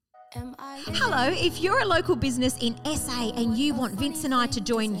Hello, if you're a local business in SA and you want Vince and I to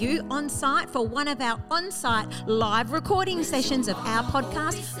join you on site for one of our on-site live recording sessions of our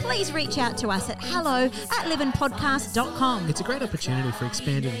podcast, please reach out to us at hello@livingpodcast.com. It's a great opportunity for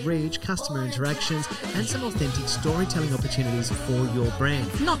expanded reach, customer interactions, and some authentic storytelling opportunities for your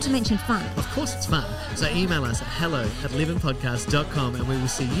brand. Not to mention fun. Of course it's fun. So email us at hello@livingpodcast.com and we will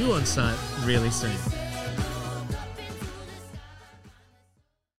see you on site really soon.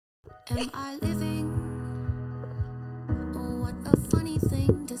 Am I living? Oh, what a funny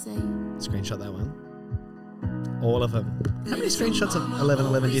thing to say. Screenshot that one. All of them. How many screenshots of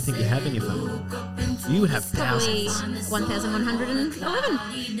 1111 do you think you have in your phone? You would have Probably thousands. 1,111.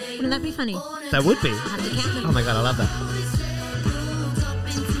 Wouldn't that be funny? That would be. I have to count them. Oh my God, I love that.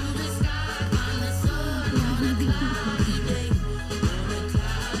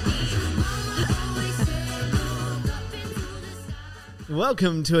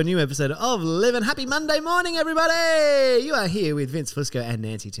 Welcome to a new episode of Living. Happy Monday morning, everybody. You are here with Vince Fusco and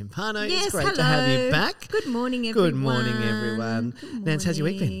Nancy Timpano. Yes, it's great hello. to have you back. Good morning, everyone. Good morning, everyone. Good Nance, how's your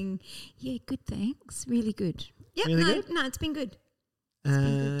week been? morning. Yeah, good, thanks. Really good. Yep, Really good? No, it's been good.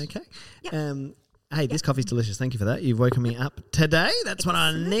 Okay. Yep. Hey, this coffee's delicious. Thank you for that. You've woken me up today. That's what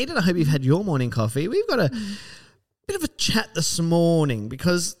I needed. I hope you've had your morning coffee. We've got a bit of a chat this morning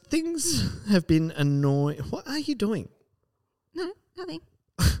because things have been annoying. What are you doing? No, nothing.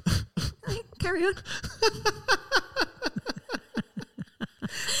 Nothing. Carry on.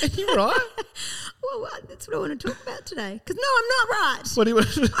 Are you right? Well, that's what I want to talk about today. Because no, I'm not right. What do you want?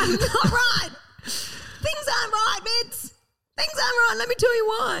 I'm not right. Things aren't right, Vince. Things aren't right. Let me tell you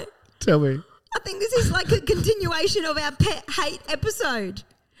why. Tell me. I think this is like a continuation of our pet hate episode.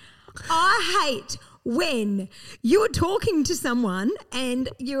 I hate when you're talking to someone and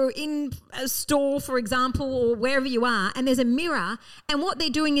you're in a store, for example, or wherever you are, and there's a mirror, and what they're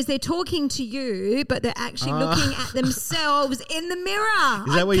doing is they're talking to you, but they're actually looking at themselves in the mirror.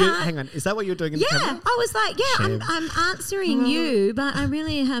 Is that what you? Hang on. Is that what you're doing in the Yeah, camera? I was like, yeah, Shame. I'm answering you, but I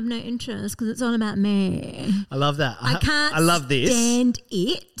really have no interest because it's all about me. I love that. I can't I love this. stand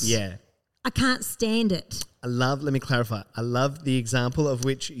it. Yeah. I can't stand it. Let me clarify. I love the example of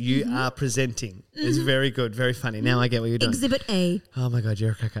which you are presenting. It's very good, very funny. Now I get what you're doing. Exhibit A. Oh my God,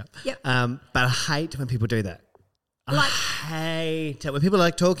 you're a cracker. Yep. But I hate when people do that. Like- I hate it when people are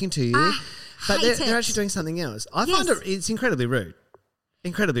like talking to you, but hate they're it. actually doing something else. I Yes. find it's incredibly rude.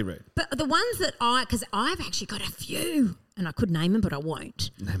 Incredibly rude. But the ones that because I've actually got a few, and I could name them, but I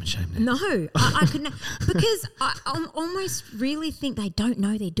won't. Name and shame. Now. No, I could because I almost really think they don't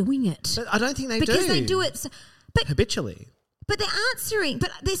know they're doing it. But I don't think they do. Because they do it, but habitually. But they're answering,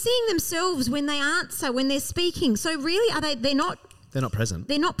 but they're seeing themselves when they answer, when they're speaking. So really, are they? They're not. They're not present.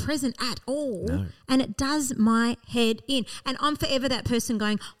 They're not present at all. No. And it does my head in. And I'm forever that person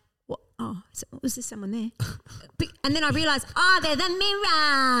going, was there someone there? And then I realise, they're the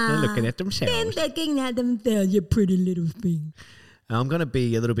mirror. They're looking at themselves. They're looking at themselves, you pretty little thing. I'm going to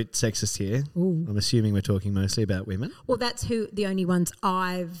be a little bit sexist here. Ooh. I'm assuming we're talking mostly about women. Well, that's the only ones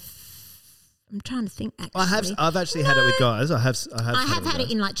I'm trying to think, actually. I've actually had it with guys. I have had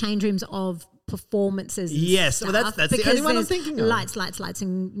it in like change rooms of performances. And yes, stuff, well, that's the because only one I'm there's thinking of. Lights,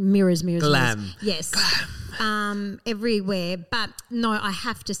 and mirrors. Glam. Mirrors. Yes. Everywhere. But no, I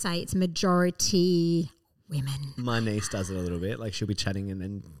have to say it's majority women. My niece does it a little bit. Like she'll be chatting and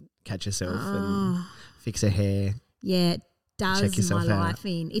then catch herself and fix her hair. Yeah, it does Check my yourself life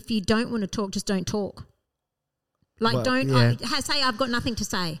in. If you don't want to talk, just don't talk. Like say I've got nothing to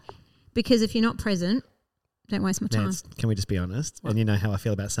say. Because if you're not present, don't waste my time. Nance, can we just be honest? What? And you know how I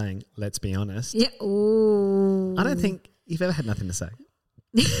feel about saying, let's be honest. Yeah. Ooh. I don't think you've ever had nothing to say.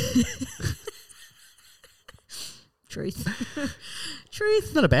 Truth.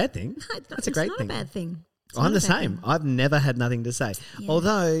 It's not a bad thing. No, That's a great It's thing. not a bad thing. It's I'm not a the bad same. thing. I've never had nothing to say. Yeah.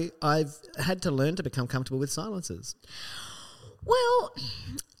 Although I've had to learn to become comfortable with silences. Well, do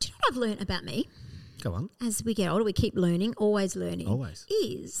you know what I've learnt about me? Go on. As we get older, we keep learning, always learning. Always.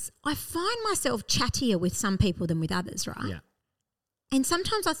 Is I find myself chattier with some people than with others, right? Yeah. And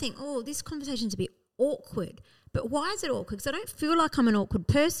sometimes I think, this conversation's a bit awkward. But why is it awkward? Because I don't feel like I'm an awkward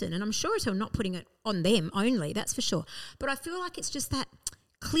person, and I'm sure as hell not putting it on them only, that's for sure. But I feel like it's just that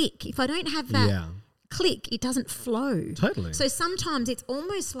click. If I don't have that click, it doesn't flow. Totally. So sometimes it's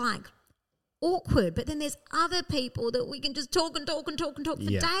almost like awkward, but then there's other people that we can just talk for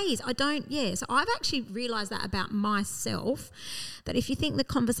days. So I've actually realised that about myself, that if you think the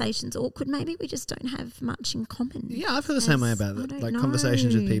conversation's awkward, maybe we just don't have much in common. Yeah, I feel the same way about it. Like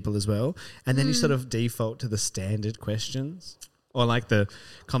conversations with people as well. And then you sort of default to the standard questions. Or like the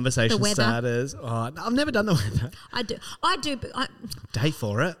conversation starters. Oh, I've never done the weather. I do, but Day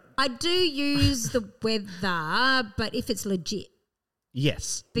for it. I do use the weather, but if it's legit.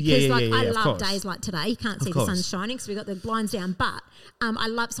 Yes. Because I of love course. days like today. You can't see the sun shining because we've got the blinds down. But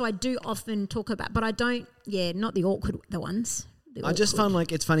I do often talk about, but I don't, not the awkward the ones. I just found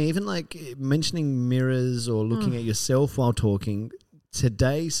like it's funny, even like mentioning mirrors or looking at yourself while talking.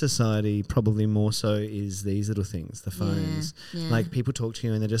 Today's society probably more so is these little things, the phones. Yeah. Like people talk to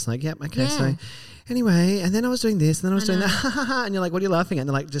you and they're just like, yep, okay, so anyway, and then I was doing this and then I was doing that. And you're like, what are you laughing at? And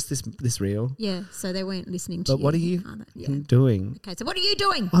they're like, just this reel. Yeah, so they weren't listening to you. But what are you doing? Okay, so what are you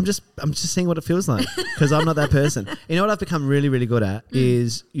doing? I'm just seeing what it feels like because I'm not that person. You know what I've become really, really good at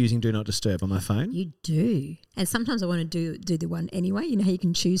is using Do Not Disturb on my phone. You do. And sometimes I want to do the one anyway. You know how you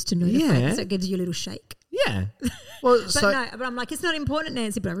can choose to notify it, so it gives you a little shake. Yeah. Well, but I'm like, it's not important,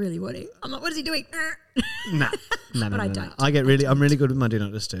 Nancy, but I really want to. I'm like, what is he doing? No. But I don't. I'm really good with my Do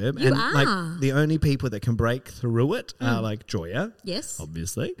Not Disturb. You and are. like the only people that can break through it are like Joya. Yes.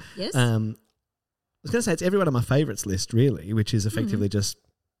 Obviously. Yes. I was going to say it's everyone on my favourites list really, which is effectively just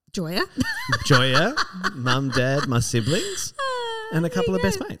Joya, Mum, Dad, my siblings, and a couple of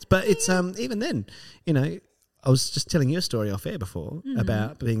best mates. But it's even then, you know, I was just telling you a story off air before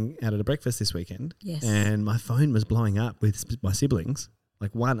about being out at a breakfast this weekend. Yes. And my phone was blowing up with my siblings,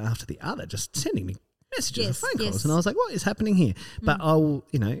 like one after the other, just sending me messages and phone calls. And I was like, what is happening here? But I'll,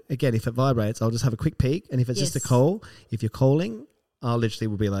 you know, again, if it vibrates, I'll just have a quick peek. And if it's just a call, if you're calling, I'll literally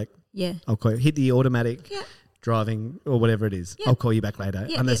will be like, I'll call, hit the automatic driving or whatever it is. I'll call you back later.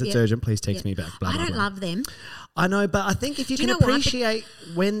 Unless it's urgent, please text me back. Blah, I blah, don't blah. love them. I know, but I think if you can appreciate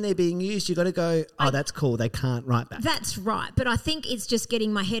when they're being used, you got to go, that's cool. They can't write back. That's right. But I think it's just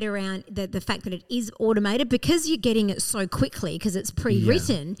getting my head around the fact that it is automated because you're getting it so quickly because it's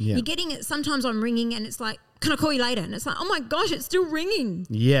pre-written. Yeah. You're getting it. Sometimes I'm ringing and it's like, can I call you later? And it's like, oh my gosh, it's still ringing.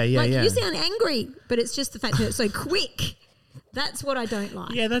 Yeah. You sound angry, but it's just the fact that it's so quick. That's what I don't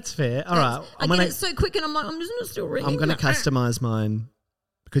like. Yeah, that's fair. All right. I get it so quick and I'm like, I'm just still ringing. I'm going to customize mine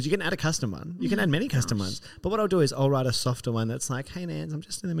because you can add a custom one. You can add many custom ones. But what I'll do is I'll write a softer one that's like, hey, Nance, I'm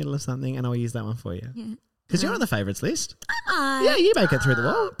just in the middle of something and I'll use that one for you. Yeah. Because you're on the favourites list. Am I? Yeah, you make it through the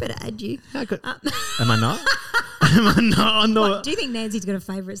wall. Better add you. How good? Am I not? Am I not on the... What, do you think Nancy's got a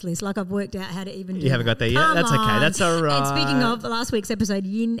favourites list? Like I've worked out how to even do You haven't got there yet? Come That's okay. on. That's all right. And speaking of last week's episode,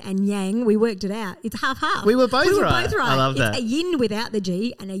 yin and yang, we worked it out. It's half-half. We were both right. I love that. It's a yin without the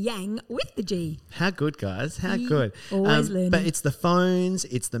G and a yang with the G. How good, guys. How good. Always learning. But it's the phones.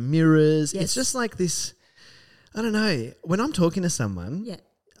 It's the mirrors. Yes. It's just like this... I don't know. When I'm talking to someone,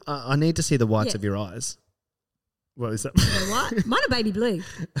 I need to see the whites of your eyes. What is that? You know what? Mine are baby blue. Do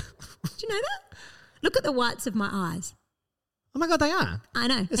you know that? Look at the whites of my eyes. Oh my God, they are. I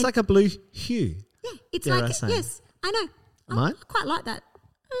know. It's like a blue hue. Yeah, it's dare I like, say. yes, I know. Mine? I quite like that.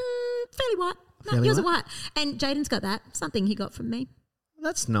 Fairly white. No, Fairly yours are white? white. And Jaden's got that. Something he got from me.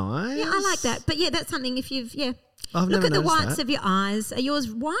 That's nice. Yeah, I like that. But yeah, that's something if you've, I've look never at the noticed whites that. of your eyes. Are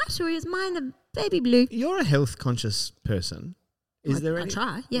yours white or is mine the baby blue? You're a health conscious person. Is there I any?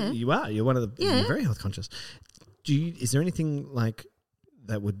 try, yeah. You are. You're one of the. Yeah. You're very health conscious. Is there anything like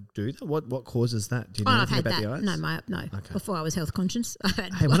that would do that? What causes that? Do you know I've anything had about that. the eyes? No. Okay. Before I was health conscious, I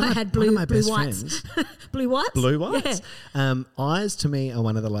had, Hey, one of I my- had one of blue my best whites. friends- Blue whites? Blue whites. Yeah. Eyes to me are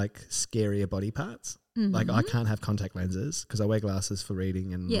one of the like scarier body parts. Mm-hmm. Like I can't have contact lenses because I wear glasses for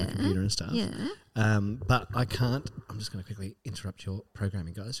reading and my computer and stuff. Yeah. But I can't. I'm just going to quickly interrupt your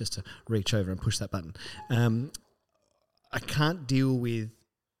programming, guys, just to reach over and push that button. I can't deal with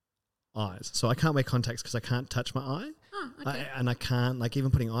eyes, so I can't wear contacts because I can't touch my eye. Oh, okay. And I can't, like,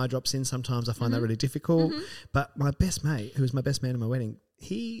 even putting eye drops in sometimes I find that really difficult. But my best mate, who was my best man at my wedding,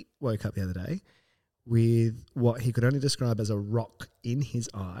 he woke up the other day with what he could only describe as a rock in his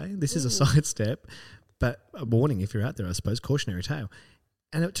eye. This is a sidestep, but a warning if you're out there, I suppose, cautionary tale.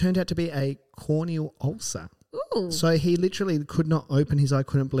 And it turned out to be a corneal ulcer. Ooh. So he literally could not open his eye,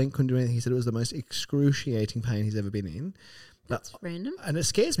 couldn't blink, couldn't do anything. He said it was the most excruciating pain he's ever been in. That's random. And it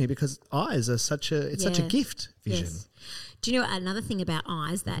scares me because eyes are such a gift, vision. Yes. Do you know another thing about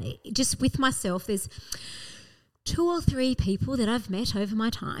eyes that just with myself, there's 2 or 3 people that I've met over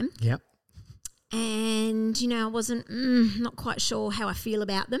my time. Yep. And, I wasn't not quite sure how I feel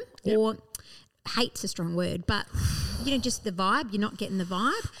about them or hate's a strong word, but, just the vibe, you're not getting the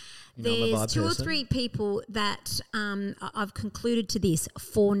vibe. There's 2 or 3 people that I've concluded to this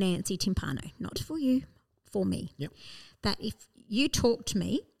for Nancy Timpano, not for you, for me. Yep. That if you talk to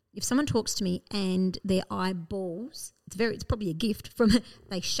me, if someone talks to me and their eyeballs, it's probably a gift from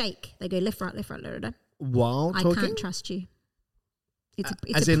they shake. They go left, right, left, right, left, right. While I talking? can't trust you. It's a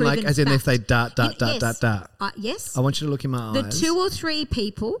proven as in if they fact. dart. Yes. I want you to look in my The eyes. 2 or 3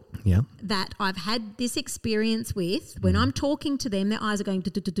 people Yeah. that I've had this experience with, when I'm talking to them, their eyes are going,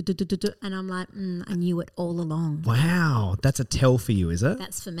 and I'm like, I knew it all along. Wow, that's a tell for you, is it?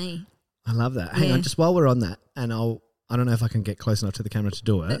 That's for me. I love that. Hang on, just while we're on that, and I don't know if I can get close enough to the camera to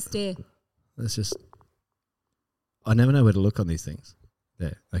do it. Let's dare. Let's just. I never know where to look on these things.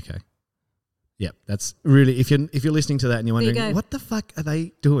 There, okay. Yep, that's really. If you're listening to that and you're There you wondering go. what the fuck are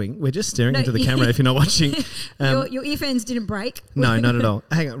they doing, we're just staring into the camera. If you're not watching, Your earphones didn't break. no, not at all.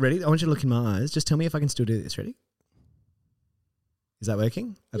 Hang on, ready? I want you to look in my eyes. Just tell me if I can still do this. Ready? Is that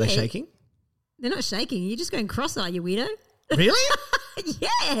working? Are they shaking? They're not shaking. You're just going cross-eyed, you weirdo. Really?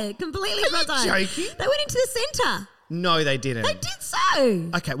 Yeah, completely cross-eyed. joking? They went into the centre. No, they didn't. They did so.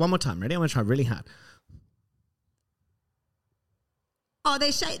 Okay, one more time. Ready? I'm going to try really hard. Oh,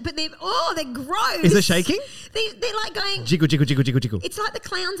 they're but they're gross. Is it shaking? They're like going. Jiggle, jiggle, jiggle, jiggle, jiggle. It's like the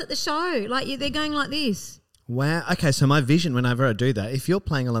clowns at the show. Like they're going like this. Wow. Okay, so my vision whenever I do that, if you're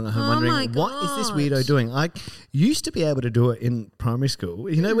playing along at home Oh wondering my what is this God. weirdo doing, I used to be able to do it in primary school.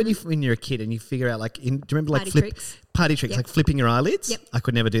 You know when you're a kid and you figure out do you remember like party tricks, Yep. like flipping your eyelids? Yep. I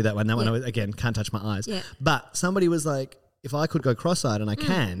could never do that one. That one, Yep. I was, again, can't touch my eyes. Yep. But somebody was like, if I could go cross-eyed, and I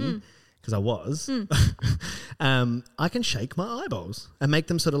can, because I was, I can shake my eyeballs and make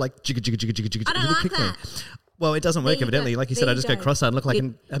them sort of like jigga, jigga, jigga, jigga, jigga, I don't really like quickly. that. Well, it doesn't work There you evidently. go. Like you There said, I you just go go. cross-eyed and look like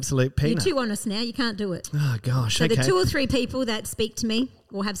an absolute peanut. You're too honest now. You can't do it. Oh, gosh. So okay. the 2 or 3 people that speak to me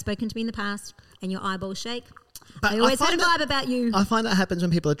or have spoken to me in the past, and your eyeballs shake, But I always had a find that- vibe about you. I find that happens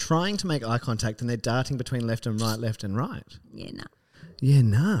when people are trying to make eye contact and they're darting between left and right. Yeah, no. Yeah,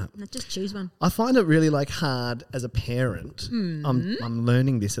 nah. Just choose one. I find it really hard as a parent. I'm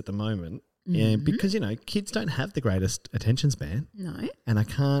learning this at the moment. Yeah, because kids don't have the greatest attention span, No. and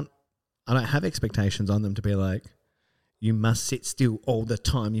I don't have expectations on them to be like, you must sit still all the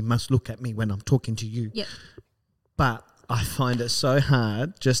time. You must look at me when I'm talking to you. Yep. But I find it so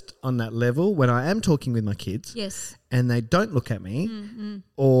hard just on that level when I am talking with my kids Yes. and they don't look at me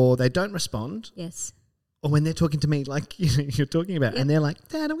or they don't respond. Yes. Or when they're talking to me like you're talking about and they're like,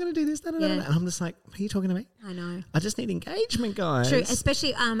 Dad, I'm going to do this. Da, da, da, da. Yeah. And I'm just like, are you talking to me? I know. I just need engagement, guys. True,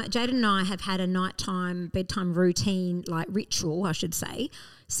 especially Jaden and I have had a bedtime routine, like ritual, I should say,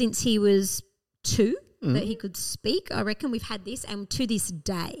 since he was 2 that he could speak. I reckon we've had this, and to this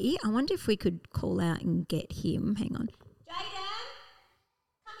day, I wonder if we could call out and get him. Hang on. Jaden,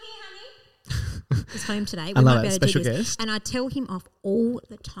 come here, honey. He's home today. We love might be it. able to do Special this. guest. And I tell him off all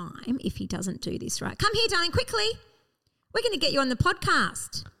the time if he doesn't do this right. Come here, darling, quickly. We're going to get you on the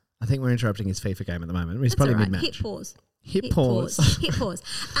podcast. I think we're interrupting his FIFA game at the moment. He's That's probably all right. mid-match. Hit pause. Hit pause. Hit pause.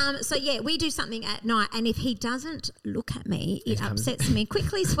 So, yeah, we do something at night, and if he doesn't look at me, it upsets me.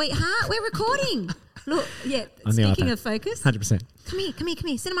 Quickly, sweetheart, we're recording. Look, yeah, On the speaking iPad. of focus. 100%. Come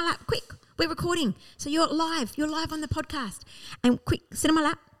here. Sit in my lap, quick. We're recording. So you're live on the podcast. And quick, sit in my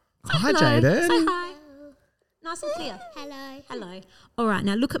lap. Say Hi, hello. Jaden. Say hi. Nice and clear. Hello. All right,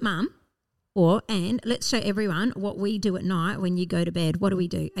 now look at Mum. And let's show everyone what we do at night when you go to bed. What do we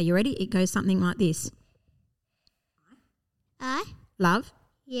do? Are you ready? It goes something like this. I, Love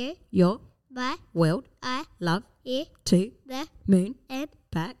you, your my, world. I, Love you, to the, moon and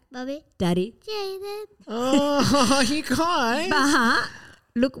back. Bobby, Daddy. Jaden. Oh, you guys. But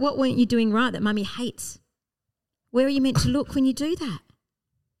look, what weren't you doing right that Mummy hates? Where are you meant to look when you do that?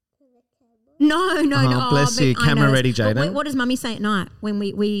 No. Bless you. I Camera know. ready, But Jaden. what does Mummy say at night when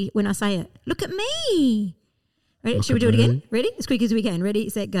when I say it? Look at me. Ready? Look Should we at do it me. again? Ready? As quick as we can. Ready,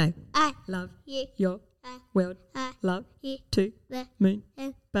 set, go. I, Love you, your I, world. I, Love you, to the, moon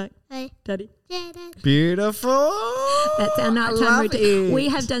and Uh, back. I, Daddy. Jaden. Beautiful. That's our I nighttime love routine. it. We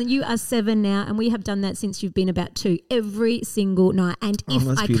have done. You are 7 now, and we have done that since you've been about 2 every single night. And if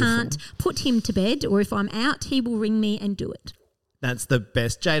that's I beautiful. can't put him to bed, or if I'm out, he will ring me and do it. That's the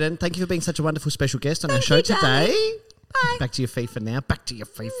best. Jaden, thank you for being such a wonderful special guest on our Thank show you, today. darling. Bye. Back to your FIFA now. Back to your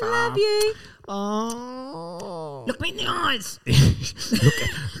FIFA. Love you. Oh. Look me in the eyes. Look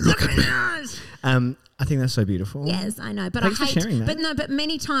Look me in the eyes. I think that's so beautiful. Yes, I know, but Thanks I for hate. sharing that. But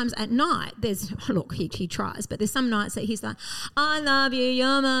many times at night, there's he tries, but there's some nights that he's like, "I love you,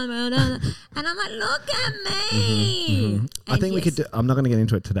 you're my," and I'm like, "Look at me." I think we could do, I'm not going to get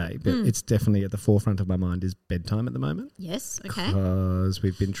into it today, but it's definitely at the forefront of my mind is bedtime at the moment. Yes. Okay. Because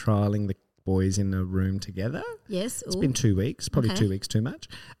we've been trialling the boys in a room together. Yes. It's been 2 weeks, probably Okay. 2 weeks too much.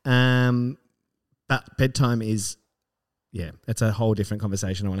 But bedtime is, that's a whole different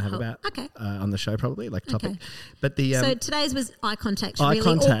conversation I want to have about Okay. on the show probably, like topic. Okay. But the So today's was eye contact. eye really,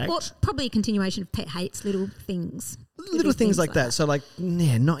 contact. or probably a continuation of pet hates, little things. little things like that. So like,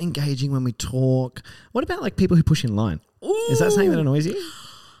 not engaging when we talk. What about like people who push in line? Is that something that annoys you?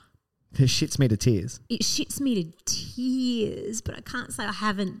 It shits me to tears. It shits me to tears, but I can't say I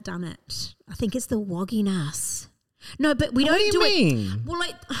haven't done it. I think it's the wogginess. No, but we don't What do you mean?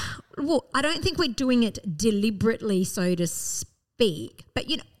 it. Well, I don't think we're doing it deliberately, so to speak. But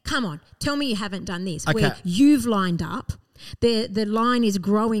come on, tell me you haven't done this. Okay. Where you've lined up, the line is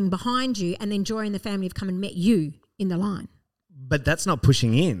growing behind you, and then Joy and the family have come and met you in the line. But that's not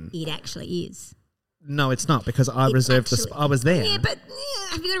pushing in. It actually is. No, it's not, because I reserved I was there. Yeah, but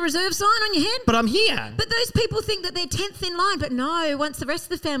have you got a reserve sign on your head? But I'm here. But those people think that they're 10th in line. But no, once the rest of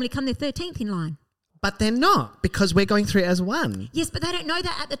the family come, they're 13th in line. But they're not, because we're going through as one. Yes, but they don't know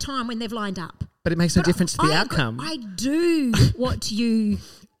that at the time when they've lined up. But it makes no difference to the outcome. I do what you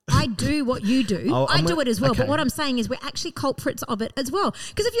do. Oh, I do it as well. okay. But what I'm saying is we're actually culprits of it as well.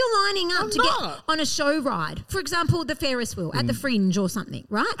 Because if you're lining up get on a show ride, for example, the Ferris wheel at the Fringe or something,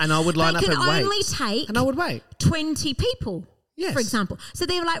 right? And I would line up and wait. They can only take and I would wait. 20 people. Yes. For example. So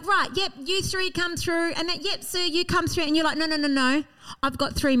they were like, right, yep, you three come through. And then, yep, sir, you come through. And you're like, no. I've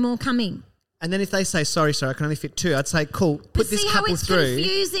got 3 more coming. And then if they say, sorry, I can only fit 2, I'd say, cool, put this couple through. But see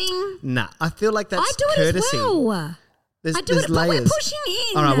how it's confusing? Nah, I feel like that's I do courtesy. it as well. There's I do it, layers. but we're pushing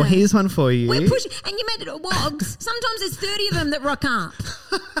in. All right, well, here's one for you. We're pushing, and you made it at Wogs. Sometimes there's 30 of them that rock up.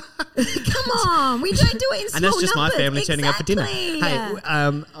 Come on, we don't do it in small And that's just numbers. my family turning up for dinner. Hey,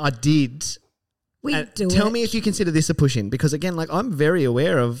 I did. We do Tell it. me if you consider this a push-in, because again, like I'm very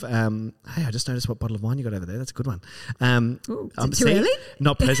aware of. Hey, I just noticed what bottle of wine you got over there. That's a good one. it too early?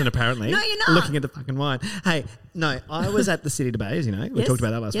 Not present apparently. No, you're not. Looking at the fucking wine. Hey, no, I was at the City Debate, as you know. We Yes. talked about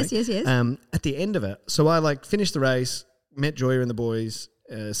that last week. Yes. At the end of it, so I finished the race, met Joya and the boys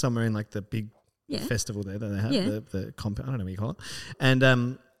somewhere in the big festival there that they have, the compound. I don't know what you call it, and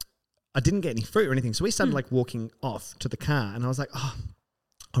I didn't get any fruit or anything, so we started walking off to the car, and I was like, oh.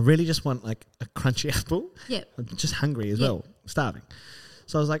 I really just want a crunchy apple. Yep. I'm just hungry as well, starving.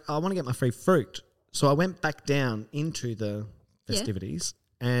 So I was like, I want to get my free fruit. So I went back down into the festivities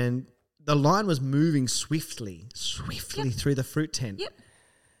and the line was moving swiftly through the fruit tent. Yep.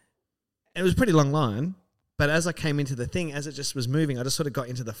 It was a pretty long line, but as I came into the thing, as it just was moving, I just sort of got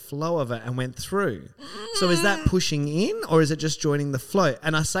into the flow of it and went through. So is that pushing in or is it just joining the flow?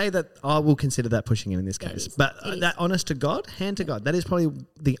 And I say that I will consider that pushing in this case. But that honest to God, hand to God, that is probably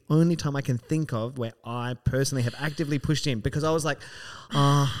the only time I can think of where I personally have actively pushed in, because I was like,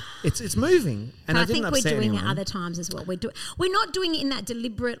 it's moving. And I didn't think upset we're doing anyone. it other times as well. We're not doing it in that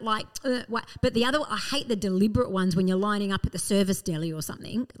deliberate but the other, I hate the deliberate ones when you're lining up at the service deli or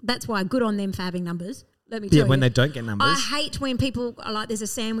something. That's why good on them for having numbers. Let me tell you. When they don't get numbers. I hate when people are like, there's a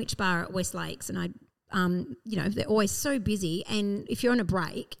sandwich bar at West Lakes and they're always so busy, and if you're on a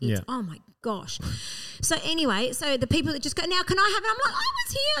break, it's oh my gosh. So anyway, the people that just go, now can I have it? I'm like, I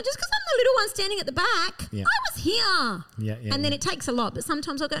was here just because I'm the little one standing at the back. Yeah. I was here. Yeah. And then it takes a lot, but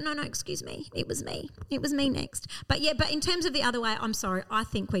sometimes I'll go, no, excuse me. It was me next. But in terms of the other way, I'm sorry, I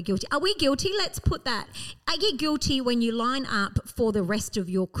think we're guilty. Are we guilty? Let's put that. Are you guilty when you line up for the rest of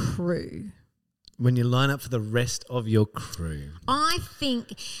your crew? When you line up for the rest of your crew. I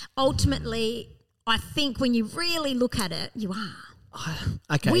think ultimately, when you really look at it, you are.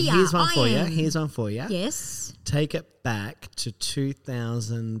 Okay, here's one for you. Yes. Take it back to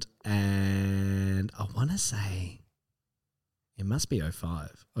 2000 and I want to say it must be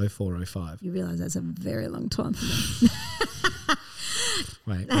 05, 04, 05. You realise that's a very long time for me.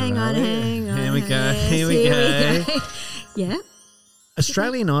 Wait, hang on. Here we go. Yeah.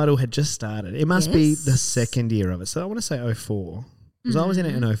 Australian Idol had just started. It must be the second year of it. So I want to say 04 because I was in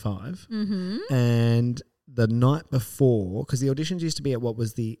it in 05. Mm-hmm. And the night before, because the auditions used to be at what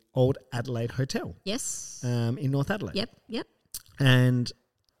was the old Adelaide Hotel. Yes. In North Adelaide. Yep. And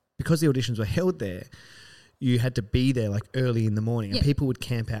because the auditions were held there, you had to be there early in the morning and people would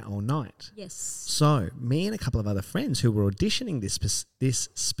camp out all night. Yes. So me and a couple of other friends who were auditioning this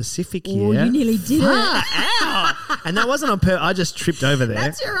specific year. Oh, you nearly did it. Out. And that wasn't on purpose. I just tripped over there.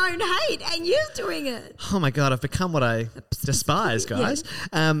 That's your own hate and you're doing it. Oh my God, I've become what I despise, guys.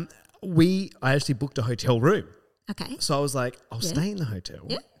 Yeah. I actually booked a hotel room. Okay. So I was like, I'll stay in the hotel.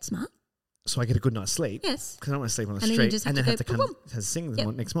 Yeah, smart. So I get a good night's sleep. Yes. Because I don't want to sleep on the and street then have to come to sing the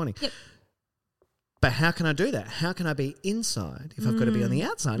next morning. Yep. But how can I do that? How can I be inside if I've got to be on the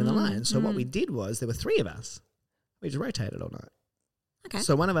outside in the line? So what we did was there were 3 of us. We just rotated all night. Okay.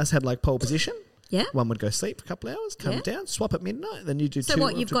 So one of us had pole position. Yeah. One would go sleep for a couple of hours, come down, swap at midnight, then you do 2. So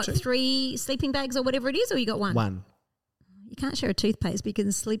what, you've got 3 sleeping bags or whatever it is, or you got 1? 1. You can't share a toothpaste because you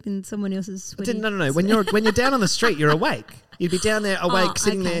can sleep in someone else's sweaty. No. When you're down on the street, you're awake. You'd be down there awake,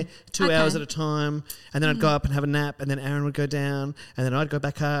 sitting there 2 hours at a time, and then I'd go up and have a nap, and then Aaron would go down, and then I'd go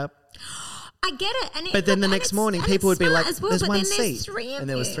back up. I get it. And But then the next morning, people would be like, as well, there's but one then there's seat. three of And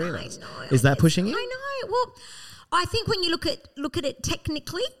there was you. three of I us. know. Is that pushing it? I know. Well, I think when you look at it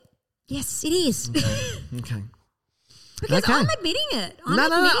technically, yes, it is. Okay. Because Okay. I'm admitting it. I'm No.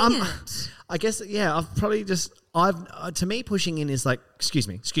 admitting it. I guess, yeah, I've probably just, to me, pushing in is like, excuse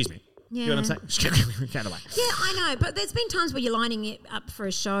me. You know what I'm saying? Get away. Yeah, I know, but there's been times where you're lining it up for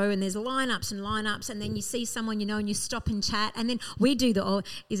a show and there's lineups, and then you see someone you know and you stop and chat, and then we do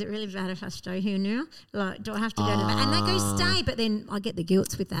is it really bad if I stay here now? Like, do I have to go to that? And they go stay, but then I get the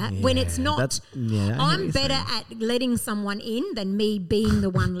guilt with that when it's not. I hear what I'm you're better saying. at letting someone in than me being the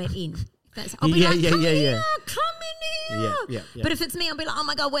one let in. I'll be Yeah, like, yeah, come yeah, in yeah. here, come in here. Yeah. But if it's me, I'll be like, oh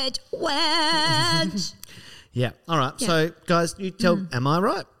my God, wedge. Yeah. All right. Yeah. So, guys, you tell, am I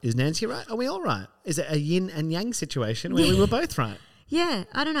right? Is Nancy right? Are we all right? Is it a yin and yang situation where we were both right? Yeah,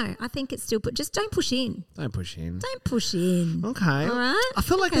 I don't know. I think it's still, but just don't push in. Don't push in. Don't push in. Okay. All right. I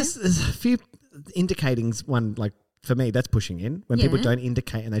feel like there's a few indicatings. One, like for me, that's pushing in. When people Yeah. don't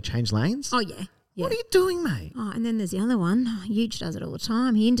indicate and they change lanes. Oh, yeah. Yeah. What are you doing, mate? Oh, and then there's the other one. Huge does it all the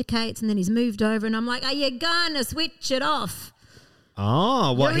time. He indicates and then he's moved over, and I'm like, are you gonna switch it off?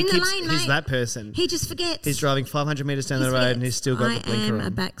 Oh, what? You're He in the keeps. lane, He's mate. that person. He's just forgets. He's driving 500 metres down He the road forgets. and he's still got the I blinker am a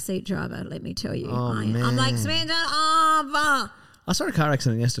on. backseat driver, let me tell you. Oh, I'm man. like, Samantha, I saw a car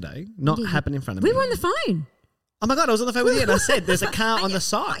accident yesterday. Not happen in front of me. we were on the phone. Oh my God, I was on the phone with you and I said, there's a car on the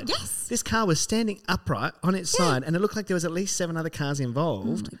side. Yes. This car was standing upright on its side and it looked like there was at least 7 other cars Oh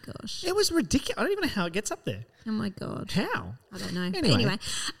involved. my gosh. It was ridiculous. I don't even know how it gets up there. Oh my God. How? I don't know. But Anyway.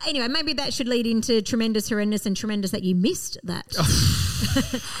 anyway, maybe that should lead into tremendous, horrendous, and tremendous that you missed that.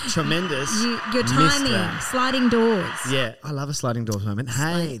 Tremendous. Your Missed timing, that. sliding doors. Yeah, I love a sliding doors moment.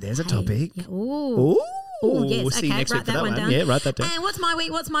 Hey, there's a Hey. topic. Yeah. Ooh. Ooh. Oh yes, See you okay. next Write week for that one down. Yeah, write that down. And what's my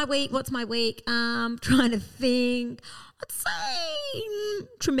week? Trying to think. I'd say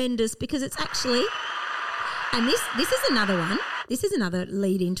tremendous because it's actually, and this is another one. This is another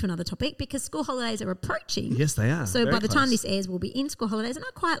lead into another topic because school holidays are approaching. Yes, they are. So Very by the time close. this airs, we'll be in school holidays, and I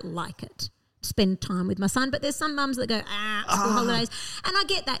quite like it. Spend time with my son, but there's some mums that go, school holidays, and I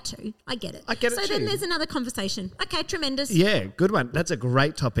get that too. I get it. So then too. there's another conversation. Okay, tremendous. Yeah, good one. That's a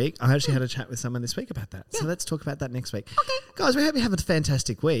great topic. I actually had a chat with someone this week about that. So let's talk about that next week. Okay. Guys, we hope you have a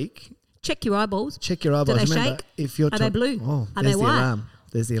fantastic week. Check your eyeballs. Check your eyeballs. Do they Remember, shake? if you're Are they blue? Oh, Are there's they the white? alarm.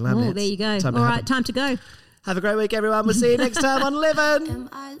 There's the alarm. Oh, Nance. there you go. Time to All happen. right, time to go. Have a great week, everyone. We'll see you next time on Livin'. Am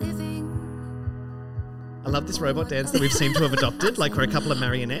I living? I love this robot dance that we've seemed to have adopted, like we're a couple of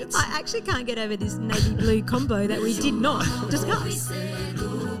marionettes. I actually can't get over this navy blue combo that we did not discuss.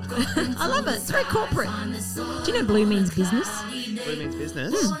 I love it. It's very corporate. Do you know blue means business? Blue means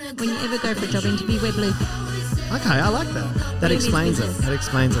business. When you ever go for a job interview, wear blue. Okay, I like that. That Blue means explains it. business. That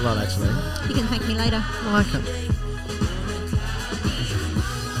explains a lot, actually. You can thank me later. I like it.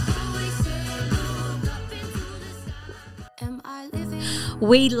 Am I living?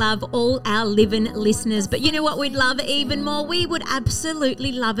 We love all our Livin' listeners, but you know what we'd love even more? We would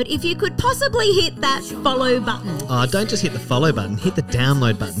absolutely love it if you could possibly hit that follow button. Oh, don't just hit the follow button. Hit the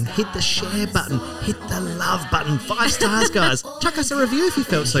download button. Hit the share button. Hit the love button. 5 stars, guys. Chuck us a review if you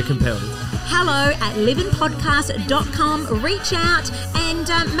felt so compelled. hello@livinpodcast.com. Reach out and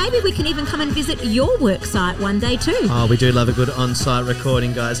maybe we can even come and visit your work site one day too. Oh, we do love a good on-site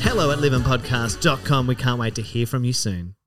recording, guys. Hello@livinpodcast.com. We can't wait to hear from you soon.